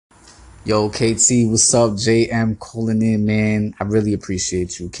Yo, KT, what's up? JM calling in, man. I really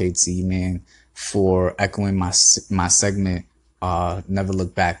appreciate you, KT, man, for echoing my segment. Never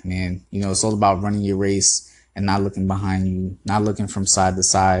look back, man. You know, it's all about running your race and not looking behind you, not looking from side to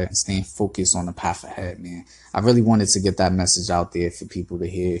side, and staying focused on the path ahead, man. I really wanted to get that message out there for people to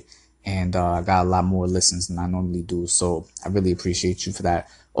hear, and I got a lot more listens than I normally do. So I really appreciate you for that.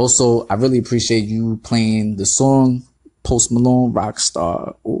 Also, I really appreciate you playing the song Post Malone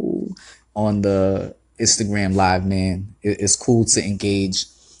Rockstar. Ooh, on the Instagram live, man. It's cool to engage,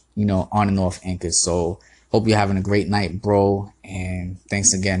 on and off Anchor. So hope you're having a great night, bro. And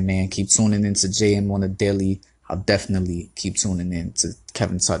thanks again, man. Keep tuning into JM on the daily. I'll definitely keep tuning in to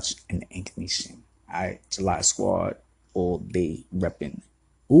Kevin Touch and the Ink Nation. All right, July Squad all day repping.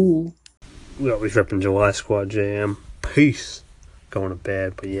 Ooh. We always repping July Squad JM. Peace. Going to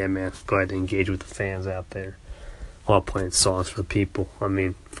bed, but yeah, man, glad to engage with the fans out there while playing songs for the people. I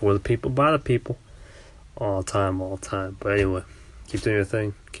mean, for the people, by the people. All the time, all the time. But anyway, keep doing your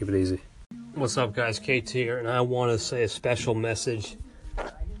thing. Keep it easy. What's up, guys? KT here, and I want to say a special message.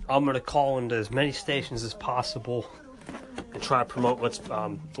 I'm going to call into as many stations as possible and try to promote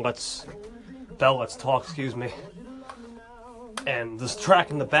Let's Talk, excuse me. And this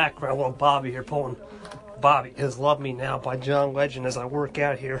track in the background, little Bobby here pulling Bobby is Love Me Now by John Legend as I work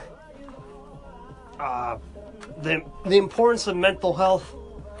out here. The importance of mental health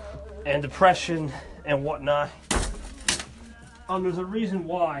and depression and whatnot. There's a reason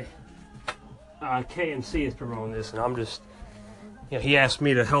why KMC is promoting this, and I'm just, he asked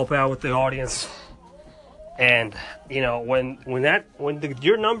me to help out with the audience. And when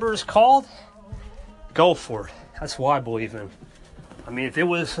your number is called, go for it. That's what I believe in. I mean, if it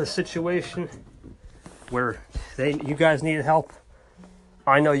was a situation where you guys needed help,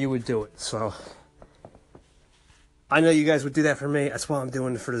 I know you would do it. So I know you guys would do that for me. That's why I'm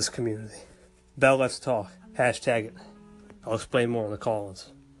doing it for this community. Bell, let's talk. Hashtag it. I'll explain more on the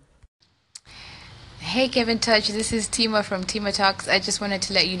call-ins. Hey Kevin Touch, this is Tima from Tima Talks. I just wanted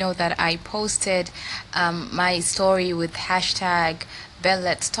to let you know that I posted my story with hashtag Bell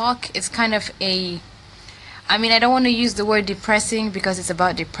Let's Talk. It's kind of I don't want to use the word depressing because it's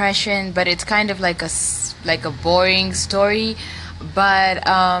about depression, but it's kind of like a boring story. But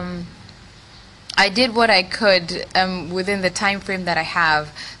I did what I could within the time frame that I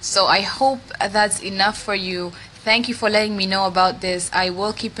have. So I hope that's enough for you. Thank you for letting me know about this. I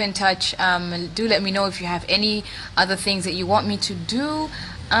will keep in touch. Do let me know if you have any other things that you want me to do.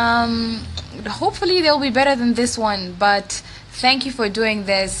 Hopefully they'll be better than this one, but thank you for doing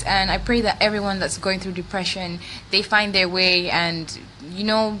this, and I pray that everyone that's going through depression, they find their way, and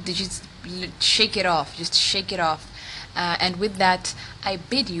they just shake it off. Just shake it off. And with that, I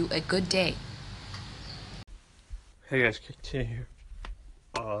bid you a good day. Hey guys, KT here.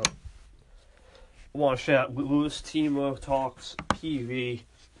 I want to shout out Louis Timo Talks PV,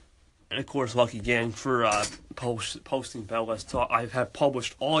 and of course Lucky Gang for posting Bell Let's Talk. I have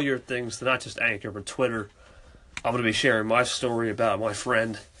published all your things, not just Anchor, but Twitter. I'm going to be sharing my story about my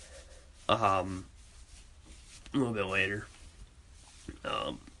friend a little bit later.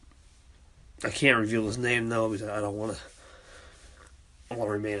 I can't reveal his name though because I want to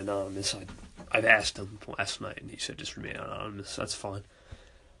remain anonymous. I've asked him last night and he said just remain anonymous. That's fine.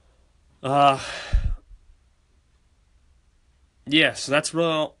 Yeah, so that's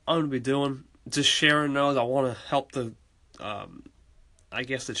what I'm going to be doing. Just sharing those. I want to help the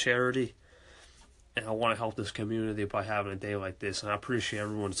charity. And I want to help this community by having a day like this. And I appreciate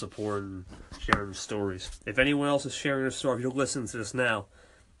everyone's support and sharing their stories. If anyone else is sharing their story, if you're listening to this now,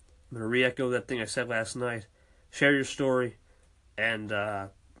 I'm going to re-echo that thing I said last night. Share your story, and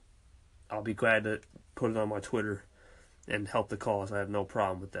I'll be glad to put it on my Twitter and help the cause. I have no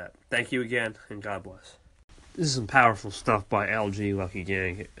problem with that. Thank you again, and God bless. This is some powerful stuff by LG Lucky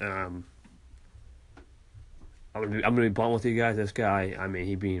Gang. I'm gonna be blunt with you guys. This guy,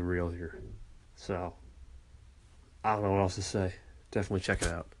 he being real here. So, I don't know what else to say. Definitely check it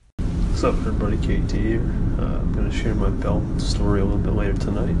out. What's up, everybody? KT here. I'm going to share my Bell story a little bit later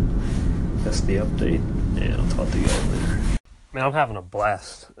tonight. That's the update, and I'll talk to you guys later. Man, I'm having a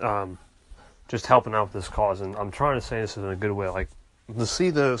blast. Just helping out with this cause, and I'm trying to say this in a good way. Like, to see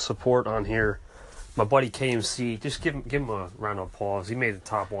the support on here, my buddy KMC, just give him a round of applause. He made the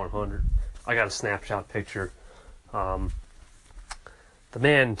top 100. I got a snapshot picture. The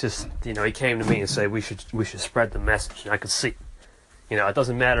man just, he came to me and said we should spread the message, and I could see. It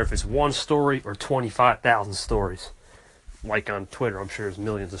doesn't matter if it's one story or 25,000 stories. Like on Twitter, I'm sure there's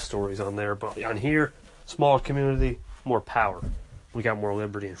millions of stories on there, but on here, smaller community, more power. We got more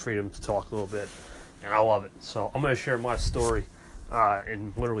liberty and freedom to talk a little bit, and I love it. So I'm going to share my story.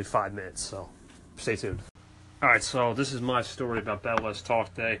 in literally 5 minutes. So stay tuned. All right, so this is my story about Bell Let's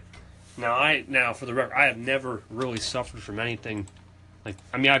Talk Day. Now for the record, I have never really suffered from anything. Like,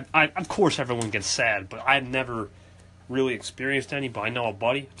 I mean, I of course everyone gets sad, but I've never really experienced any. But I know a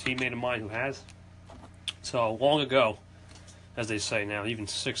buddy, a teammate of mine who has. So long ago, as they say now, even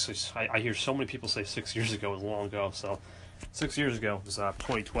I hear so many people say 6 years ago was long ago. So 6 years ago was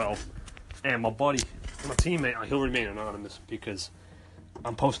 2012, and my buddy, my teammate, he'll remain anonymous because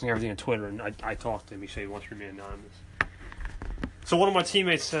I'm posting everything on Twitter, and I talked to him. He said he wants to remain anonymous. So one of my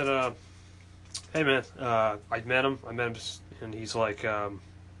teammates said, "Hey man, I met him, and he's like,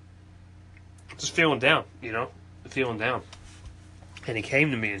 just feeling down, feeling down." And he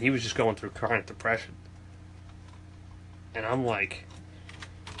came to me, and he was just going through chronic depression. And I'm like,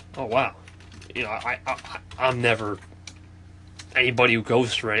 "Oh wow, I'm never anybody who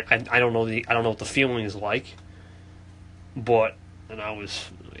goes through it. I don't know what the feeling is like, but." And I was,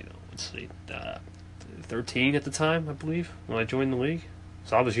 let's see, 13 at the time, I believe, when I joined the league.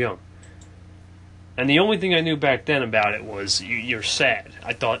 So I was young. And the only thing I knew back then about it was you're sad.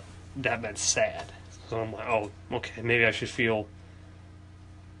 I thought that meant sad. So I'm like, oh, okay, maybe I should feel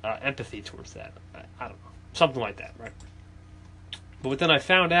empathy towards that. I don't know. Something like that, right? But what then I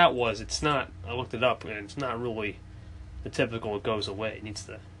found out was it's not, I looked it up, and it's not really the typical it goes away. It needs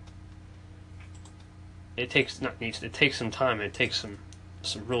to... It takes some time, and it takes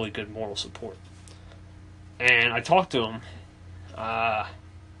some really good moral support. And I talked to him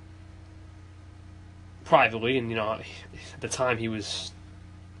privately, and at the time he was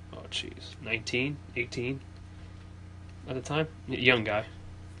 19, 18 at the time, young guy.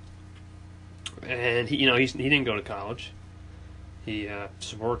 And he didn't go to college. He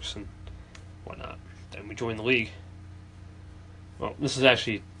just works and whatnot. Then we joined the league. Well, this is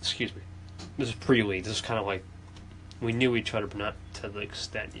actually, excuse me. This is pre-league. This is kind of like we knew each other, but not to the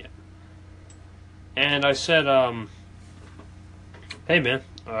extent yet. And I said, "Hey man,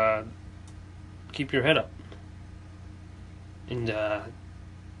 keep your head up, and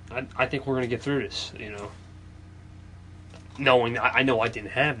I think we're gonna get through this." Knowing I know I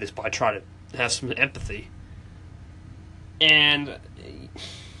didn't have this, but I try to have some empathy. And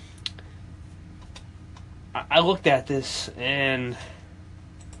I looked at this and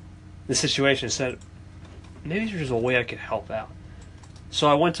the situation and said, maybe there's a way I could help out. So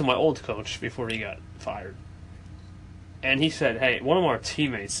I went to my old coach before he got fired. And he said, hey, one of our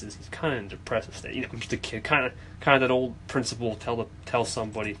teammates he's kind of in a depressive state. Just a kid, kind of that old principle, tell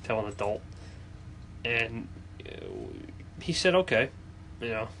an adult. And he said, okay,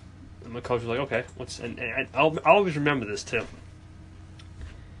 and my coach was like, okay, and I'll always remember this too.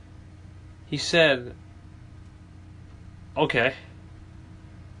 He said, okay,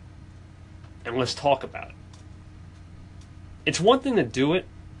 and let's talk about it. It's one thing to do it,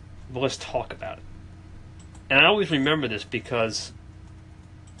 but let's talk about it. And I always remember this because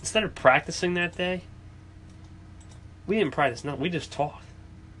instead of practicing that day, we didn't practice nothing. We just talked.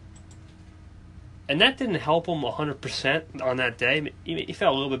 And that didn't help him 100% on that day. He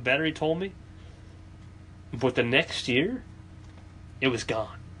felt a little bit better, he told me. But the next year, it was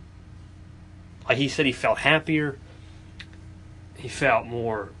gone. Like he said, he felt happier. He felt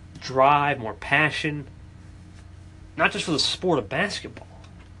more drive, more passion. Not just for the sport of basketball,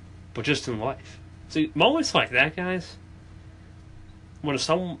 but just in life. See, moments like that, guys,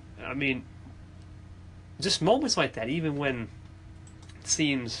 just moments like that, even when it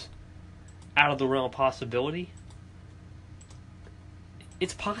seems out of the realm of possibility,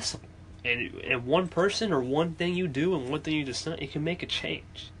 it's possible. And one person or one thing you do and one thing you decide, it can make a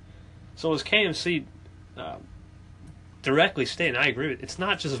change. So as KMC directly stated, and I agree with it, it's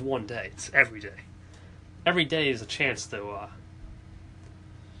not just one day, it's every day. Every day is a chance to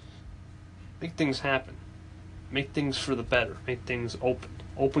make things happen. Make things for the better. Make things open.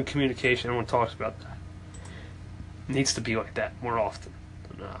 Open communication, everyone talks about that. It needs to be like that more often.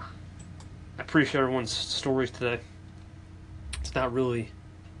 And, I appreciate everyone's stories today. It's not really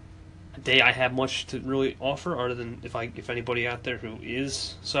a day I have much to really offer, other than if anybody out there who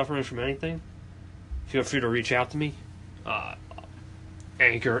is suffering from anything, feel free to reach out to me.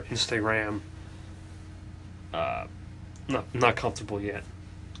 Anchor, Instagram. Not comfortable yet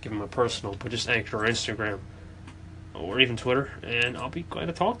giving my personal, but just Anchor or Instagram or even Twitter, and I'll be glad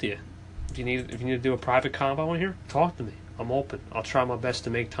to talk to you. If you need to do a private convo in here, talk to me. I'm open. I'll try my best to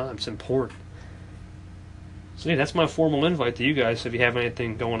make time. It's important. So yeah, that's my formal invite to you guys. If you have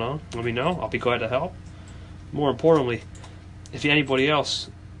anything going on, let me know. I'll be glad to help. More importantly, if you anybody else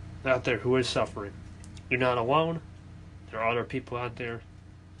out there who is suffering, you're not alone. There are other people out there,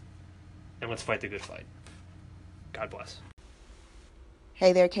 and let's fight the good fight. God bless.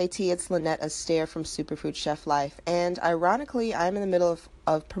 Hey there, KT. It's Lynette Astaire from Superfood Chef Life. And ironically, I'm in the middle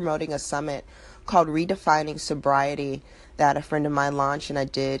of promoting a summit called Redefining Sobriety that a friend of mine launched, and I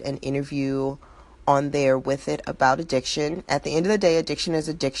did an interview on there with it about addiction. At the end of the day, addiction is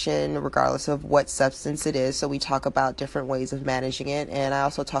addiction, regardless of what substance it is. So we talk about different ways of managing it. And I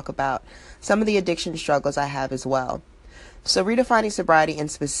also talk about some of the addiction struggles I have as well. So Redefining Sobriety in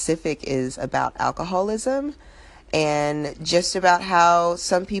specific is about alcoholism, and just about how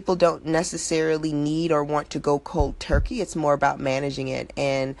some people don't necessarily need or want to go cold turkey. It's more about managing it.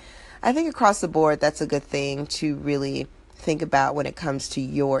 And I think across the board, that's a good thing to really think about when it comes to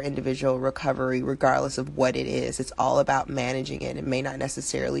your individual recovery, regardless of what it is. It's all about managing it. It may not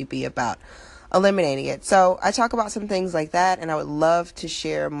necessarily be about eliminating it. So I talk about some things like that, and I would love to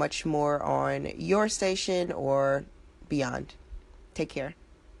share much more on your station or beyond. Take care.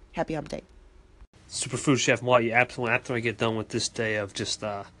 Happy Hump Day. Superfood Chef Marty, absolutely. After I get done with this day of just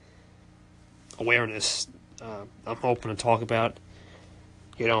awareness, I'm hoping to talk about,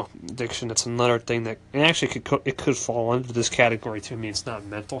 addiction. That's another thing that, and actually it could fall into this category too. I mean, it's not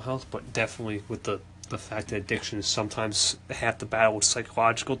mental health, but definitely with the fact that addiction is sometimes half the battle with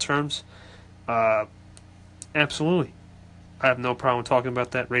psychological terms. Absolutely. I have no problem talking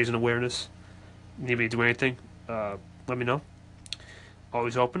about that, raising awareness. Need me to do anything, let me know.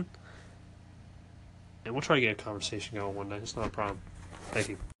 Always open. And we'll try to get a conversation going one night. It's not a problem. Thank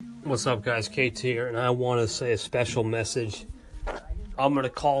you. What's up, guys? KT here, and I want to say a special message. I'm going to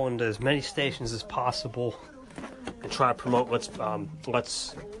call into as many stations as possible and try to promote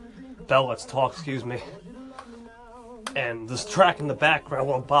Let's Talk, excuse me. And this track in the background,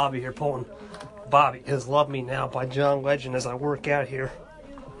 little Bobby here pulling Bobby is Love Me Now by John Legend as I work out here.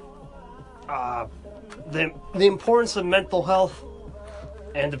 The importance of mental health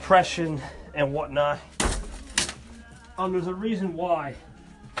and depression and whatnot. There's a reason why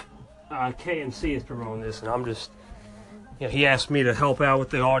KMC is promoting this, and I'm just, he asked me to help out with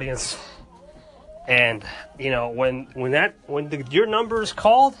the audience, and when your number is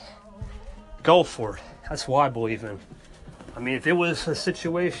called, go for it. That's what I believe in. I mean, if it was a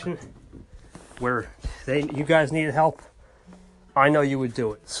situation where you guys needed help, I know you would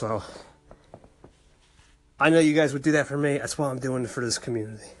do it. So I know you guys would do that for me. That's why I'm doing it for this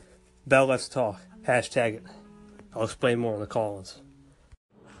community. Bell, let's talk. Hashtag it. I'll explain more on the call-ins.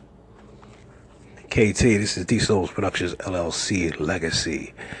 KT, this is D Souls Productions LLC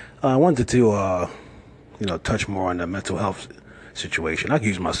Legacy. I wanted to, touch more on the mental health situation. I can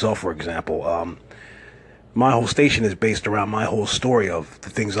use myself for example. My whole station is based around my whole story of the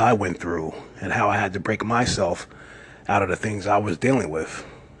things I went through and how I had to break myself out of the things I was dealing with.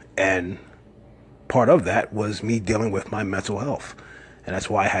 And part of that was me dealing with my mental health. And that's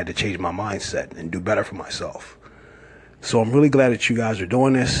why I had to change my mindset and do better for myself. So I'm really glad that you guys are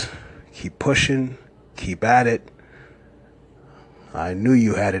doing this. Keep pushing. Keep at it. I knew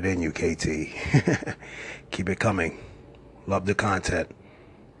you had it in you, KT. Keep it coming. Love the content.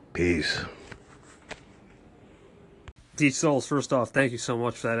 Peace. D Souls, first off, thank you so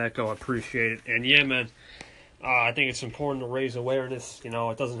much for that echo. I appreciate it. And yeah, man, I think it's important to raise awareness. It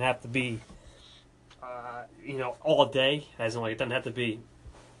doesn't have to be, all day. As in, it doesn't have to be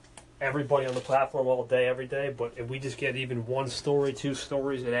everybody on the platform all day, every day. But if we just get even one story, two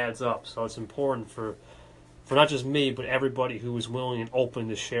stories, it adds up. So it's important for not just me, but everybody who is willing and open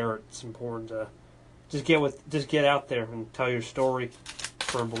to share it. It's important to just get out there and tell your story.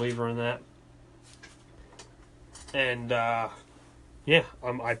 Firm believer in that. And I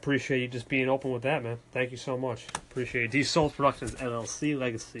appreciate you just being open with that, man. Thank you so much. Appreciate it. D Souls Productions LLC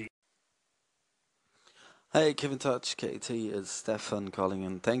Legacy. Hey, Kevin Touch, KT, it's Stefan calling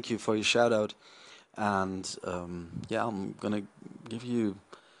in. Thank you for your shout out. And I'm gonna give you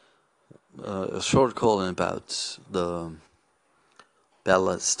a short call in about the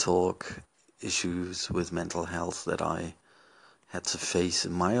Bella's talk issues with mental health that I had to face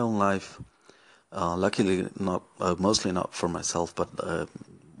in my own life. Luckily, not mostly not for myself, but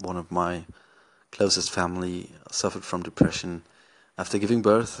one of my closest family suffered from depression after giving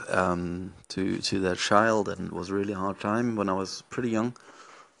birth to their child, and it was a really hard time when I was pretty young,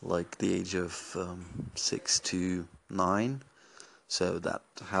 like the age of 6 to 9. So that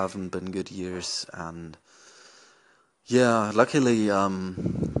haven't been good years, and yeah, luckily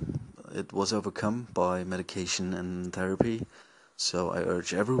it was overcome by medication and therapy. So I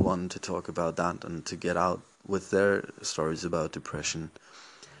urge everyone to talk about that and to get out with their stories about depression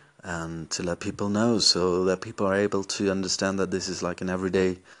and to let people know so that people are able to understand that this is like an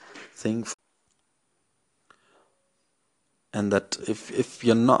everyday thing. And that if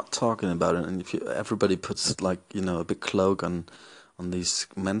you're not talking about it, and if everybody puts a big cloak on on these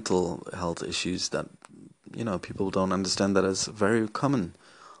mental health issues that, people don't understand that it's very common.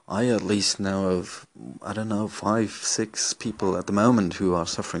 I at least know of, I don't know, 5, 6 people at the moment who are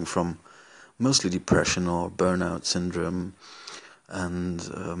suffering from mostly depression or burnout syndrome. And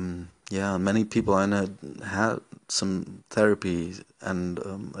many people I know had some therapy, and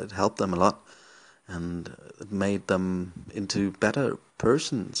it helped them a lot, and it made them into better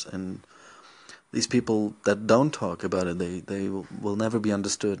persons. And these people that don't talk about it, they will never be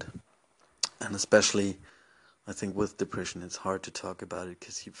understood. And especially, I think with depression, it's hard to talk about it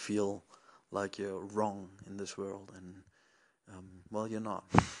because you feel like you're wrong in this world, and well, you're not.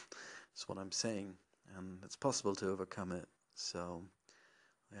 That's what I'm saying, and it's possible to overcome it. So,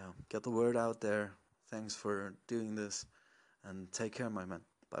 yeah, get the word out there. Thanks for doing this, and take care, my man.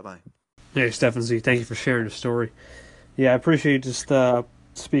 Bye-bye. Hey, Stefan Z, thank you for sharing the story. Yeah, I appreciate you just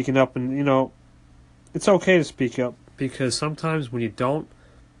speaking up, and, it's okay to speak up, because sometimes when you don't,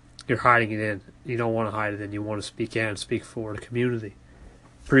 you're hiding it in. You don't want to hide it in. You want to speak out and speak for the community.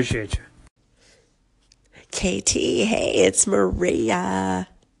 Appreciate you. KT, hey, it's Maria.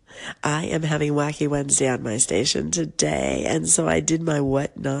 I am having Wacky Wednesday on my station today, and so I did my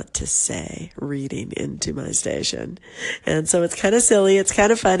what not to say reading into my station. And so it's kind of silly, it's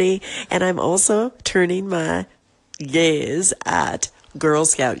kind of funny, and I'm also turning my gaze at Girl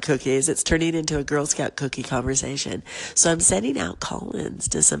Scout cookies. It's turning into a Girl Scout cookie conversation. So I'm sending out call-ins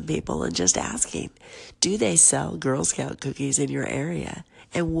to some people and just asking, do they sell Girl Scout cookies in your area?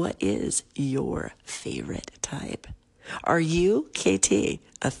 And what is your favorite type? Are you, KT,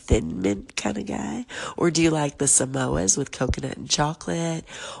 a Thin Mint kind of guy? Or do you like the Samoas with coconut and chocolate?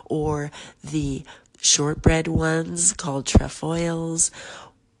 Or the shortbread ones called trefoils?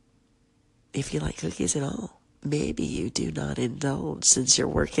 If you like cookies at all, maybe you do not indulge since you're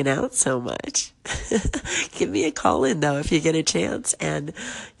working out so much. Give me a call in, though, if you get a chance. And,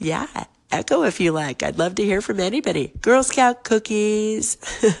 yeah, echo if you like. I'd love to hear from anybody. Girl Scout cookies.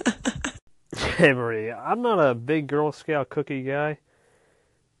 Hey, Maria, I'm not a big Girl Scout cookie guy.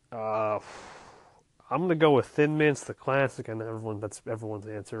 I'm going to go with Thin Mints, the classic, and that's everyone's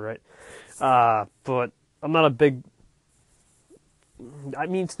answer, right? But I'm not a big... I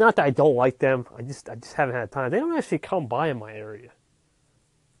mean, it's not that I don't like them. I just haven't had time. They don't actually come by in my area.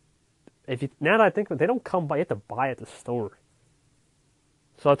 Now that I think of it, they don't come by. You have to buy at the store.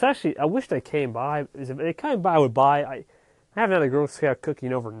 So it's actually, I wish they came by. If they came by, I would buy. I haven't had a Girl Scout cookie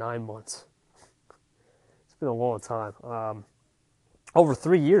in over 9 months. It's been a long time. Over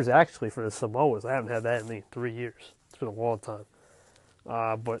 3 years, actually, for the Samoas. I haven't had that in 3 years. It's been a long time.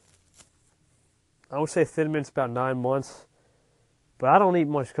 But I would say Thin Mint's about 9 months. But I don't eat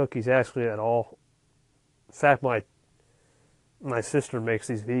much cookies, actually, at all. In fact, my sister makes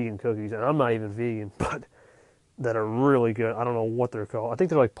these vegan cookies, and I'm not even vegan, but that are really good. I don't know what they're called. I think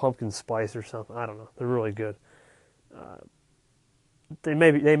they're like pumpkin spice or something. I don't know. They're really good. They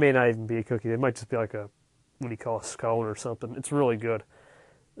may not even be a cookie. They might just be like a scone or something. It's really good.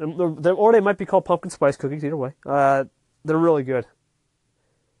 Or they might be called pumpkin spice cookies. Either way, they're really good.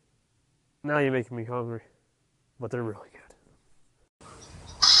 Now you're making me hungry, but they're really good.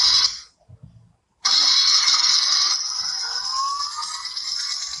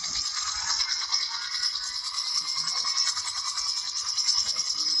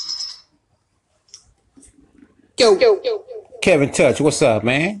 Yo, Kevin Touch, what's up,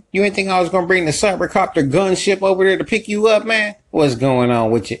 man? You ain't think I was gonna bring the cybercopter gunship over there to pick you up, man? What's going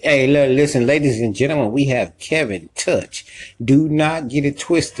on with you? Hey, look, listen, ladies and gentlemen, we have Kevin Touch. Do not get it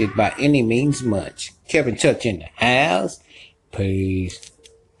twisted by any means much. Kevin Touch in the house. Peace.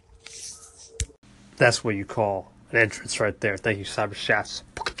 That's what you call an entrance right there. Thank you, Cyber Shots.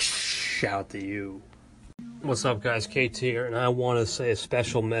 Shout out to you. What's up, guys? KT here, and I want to say a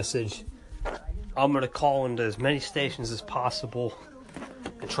special message. I'm going to call into as many stations as possible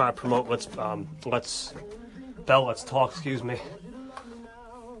and try to promote Let's Talk, excuse me.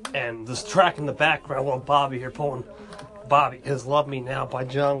 And this track in the background, little Bobby here pulling Bobby is Love Me Now by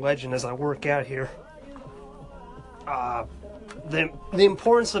John Legend as I work out here. The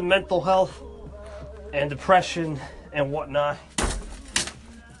importance of mental health and depression and whatnot.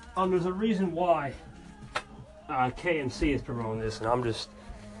 There's a reason why KMC is promoting this, and I'm just...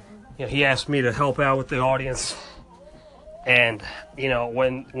 he asked me to help out with the audience, and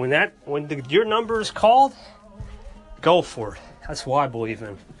when your number is called, go for it. That's what I believe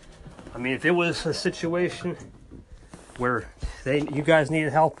in. I mean, if it was a situation where you guys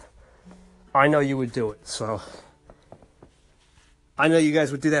needed help, I know you would do it. So I know you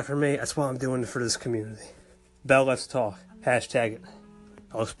guys would do that for me. That's why I'm doing it for this community. Let's Talk. Hashtag it.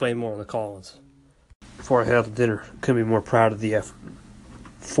 I'll explain more on the call-ins. before I head out to dinner. Couldn't be more proud of the effort.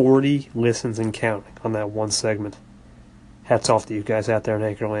 40 listens and counting on that one segment. Hats off to you guys out there in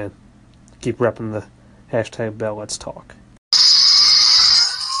Anchorland. Keep repping the hashtag Bell Let's Talk.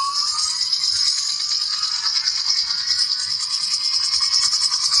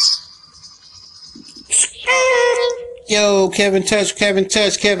 Yo, Kevin Touch,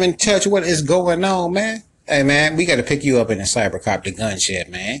 what is going on, man? Hey, man, we got to pick you up in the Cybercopter gunship,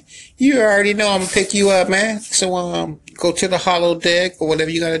 man. You already know I'm going to pick you up, man. So, go to the holodeck or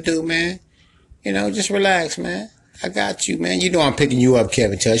whatever you got to do, man. You know, just relax, man. I got you, man. You know I'm picking you up,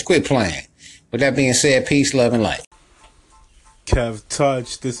 Kevin Touch. Quit playing. With that being said, peace, love, and light. Kev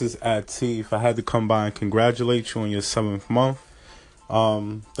Touch, this is Atif. I had to come by and congratulate you on your 7th month.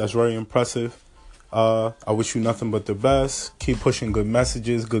 That's very impressive. I wish you nothing but the best. Keep pushing good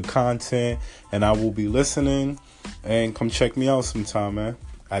messages, good content, and I will be listening. And come check me out sometime, man.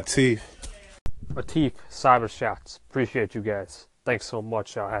 Atif. Atif, Cyber Shots. Appreciate you guys. Thanks so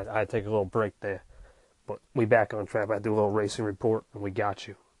much. I had to take a little break there. But we back on track. I do a little racing report, and we got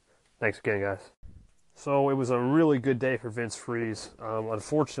you. Thanks again, guys. So it was a really good day for Vince Freeze.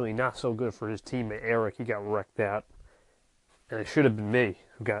 Unfortunately, not so good for his teammate Eric. He got wrecked out. And it should have been me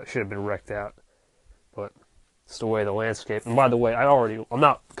who should have been wrecked out. But it's the way of the landscape. And by the way, I'm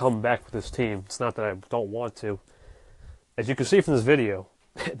not coming back with this team. It's not that I don't want to. As you can see from this video,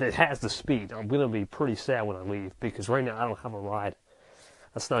 that has the speed. I'm going to be pretty sad when I leave because right now I don't have a ride.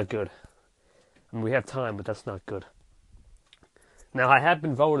 That's not good. I mean, we have time, but that's not good. Now, I have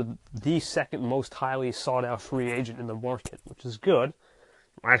been voted the second most highly sought-out free agent in the market, which is good.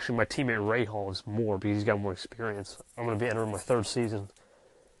 Actually, my teammate Ray Hall is more because he's got more experience. I'm going to be entering my 3rd season.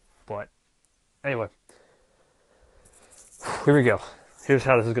 But anyway, here we go. Here's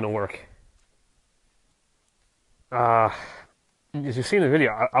how this is going to work. As you see in the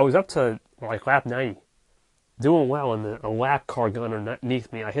video, I was up to like lap 90, doing well, and a lap car gun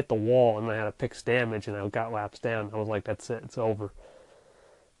underneath me. I hit the wall, and I had a pix damage, and I got laps down. I was like, that's it, it's over.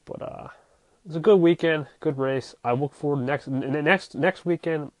 But it was a good weekend, good race. I look forward to next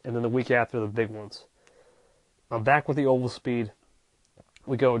weekend, and then the week after, the big ones. I'm back with the oval speed.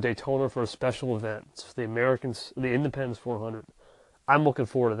 We go to Daytona for a special event. It's the Independence 400. I'm looking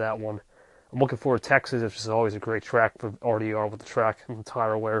forward to that one. I'm looking forward to Texas, which is always a great track for RDR with the track and the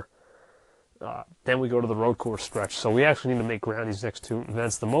tire wear. Then we go to the road course stretch. So we actually need to make ground these next 2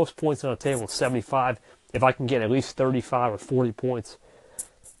 events. The most points on the table is 75. If I can get at least 35 or 40 points,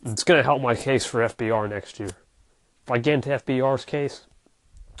 it's going to help my case for FBR next year. If I get into FBR's case,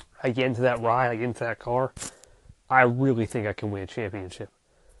 I get into that ride, I get into that car, I really think I can win a championship.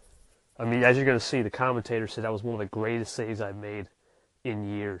 I mean, as you're going to see, the commentator said that was one of the greatest saves I've made in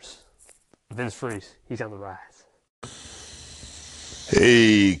years. Vince Freeze, he's on the rise.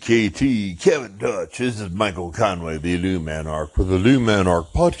 Hey, KT, Kevin Dutch, this is Michael Conway, the Illumanarch, with the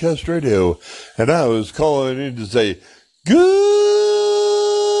Illumanarch Podcast Radio, and I was calling in to say, good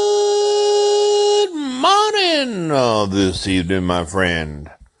morning this evening, my friend.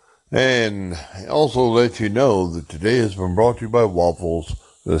 And also let you know that today has been brought to you by Waffles,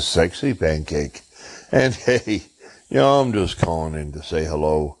 the sexy pancake. And hey, I'm just calling in to say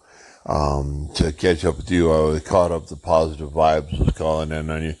hello, to catch up with you. I was caught up the positive vibes was calling in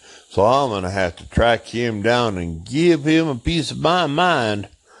on you. So I'm going to have to track him down and give him a piece of my mind.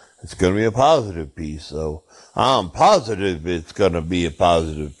 It's going to be a positive piece, so I'm positive it's going to be a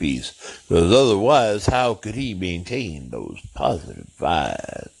positive piece. Because otherwise, how could he maintain those positive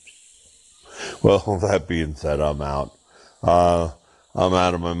vibes? Well, that being said, I'm out. I'm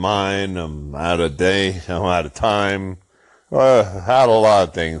out of my mind. I'm out of day. I'm out of time. Out a lot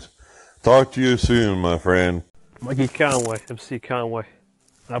of things. Talk to you soon, my friend. Mikey Conway, MC Conway.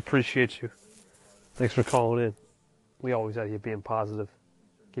 I appreciate you. Thanks for calling in. We always out here being positive.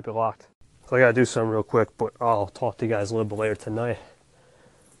 Keep it locked. So I got to do something real quick, but I'll talk to you guys a little bit later tonight.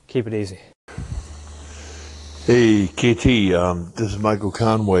 Keep it easy. Hey, KT, this is Michael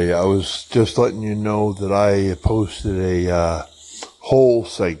Conway. I was just letting you know that I posted a whole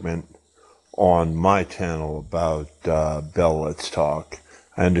segment on my channel about Bell Let's Talk.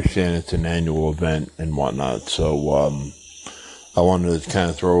 I understand it's an annual event and whatnot, so I wanted to kind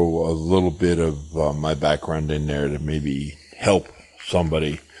of throw a little bit of my background in there to maybe help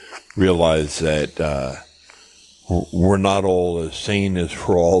somebody realize that we're not all as sane as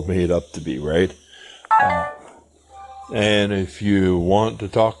we're all made up to be, right? And if you want to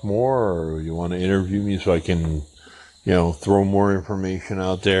talk more or you want to interview me so I can, throw more information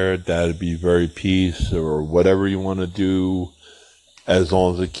out there, that'd be very peace, or whatever you want to do, as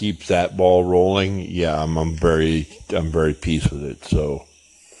long as it keeps that ball rolling. Yeah, I'm very peace with it. So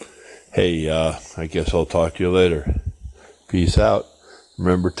Hey, I guess I'll talk to you later. Peace out.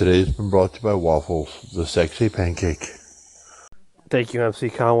 Remember, today's been brought to you by Waffles, the sexy pancake. Thank you, MC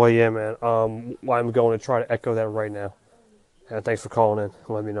Conway. Yeah, man. I'm going to try to echo that right now. And thanks for calling in.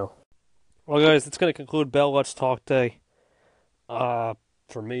 Let me know. Well, guys, it's going to conclude Bell Let's Talk Day. For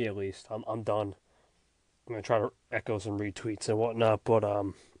me, at least, I'm done. I'm going to try to echo some retweets and whatnot, but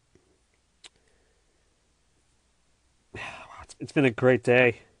it's been a great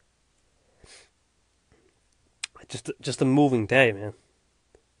day. Just a moving day, man.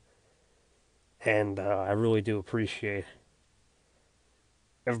 And I really do appreciate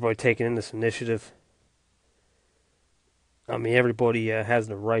everybody taking in this initiative. I mean, everybody has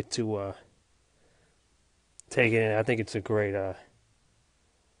the right to take it in. I think it's a great.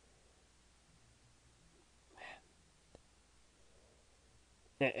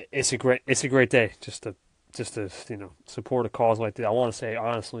 It's a great day just to support a cause like that. I want to say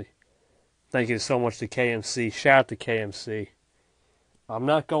honestly, thank you so much to KMC. Shout out to KMC. I'm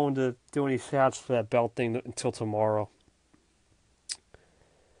not going to do any shouts for that belt thing until tomorrow.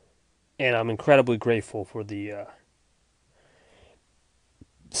 And I'm incredibly grateful for the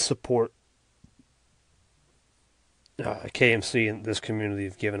support KMC and this community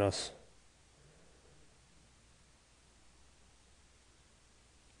have given us.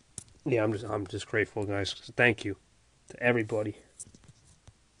 Yeah, I'm just grateful, guys. Thank you to everybody.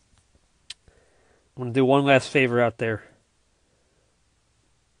 I'm gonna do one last favor out there.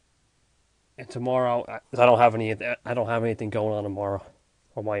 And tomorrow, I don't have anything going on tomorrow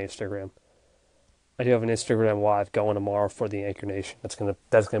on my Instagram. I do have an Instagram live going tomorrow for the Anchor Nation. That's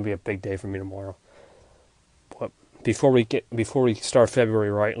gonna be a big day for me tomorrow. But before we start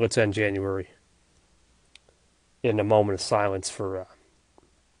February, right? Let's end January in a moment of silence for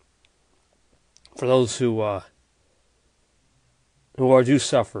those who do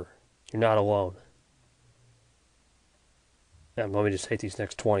suffer. You're not alone. And let me just take these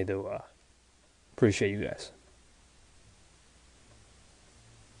next 20 to appreciate you guys.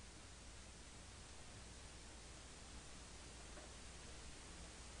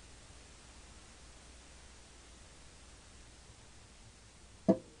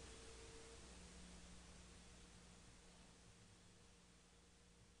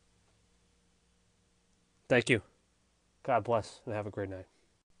 Thank you. God bless and have a great night.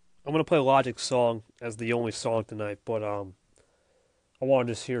 I'm gonna play Logic's song as the only song tonight, but I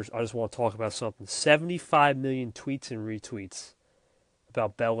just want to talk about something. 75 million tweets and retweets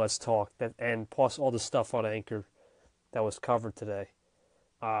about Bell Let's Talk, and plus all the stuff on Anchor that was covered today.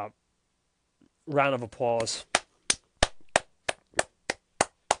 Round of applause.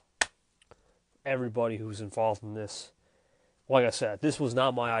 Everybody who's involved in this. Like I said, this was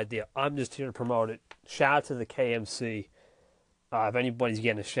not my idea. I'm just here to promote it. Shout out to the KMC. If anybody's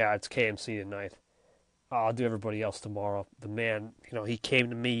getting a shout, it's KMC tonight. I'll do everybody else tomorrow. The man, he came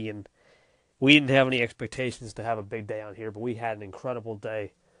to me, and we didn't have any expectations to have a big day on here, but we had an incredible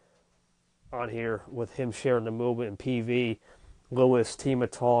day on here with him sharing the movement and PV, Lewis,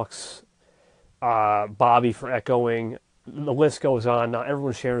 Tima Talks, Bobby for echoing. The list goes on. Now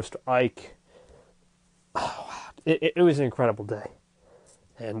everyone's sharing Ike. Oh, wow. It was an incredible day.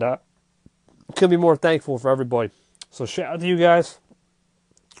 And couldn't be more thankful for everybody. So shout out to you guys.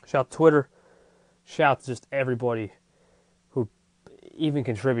 Shout out to Twitter. Shout out to just everybody who even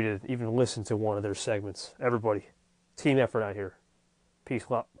contributed, even listened to one of their segments. Everybody. Team effort out here. Peace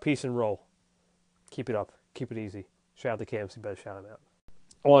and roll. Keep it up. Keep it easy. Shout out to KMC. Better shout him out.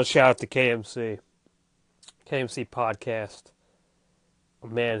 I want to shout out to KMC. KMC Podcast. A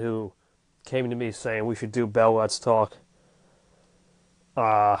man who came to me saying we should do Bell Let's Talk.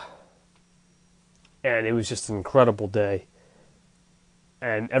 And it was just an incredible day.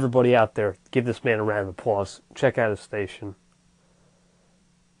 And everybody out there, give this man a round of applause. Check out his station.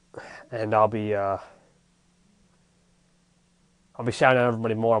 And I'll be shouting out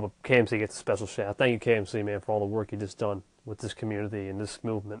everybody more, but KMC gets a special shout. Thank you, KMC, man, for all the work you just done with this community and this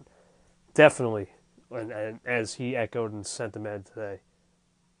movement. Definitely, and as he echoed in sentiment today,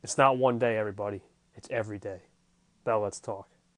 it's not one day, everybody. It's every day. Now let's talk.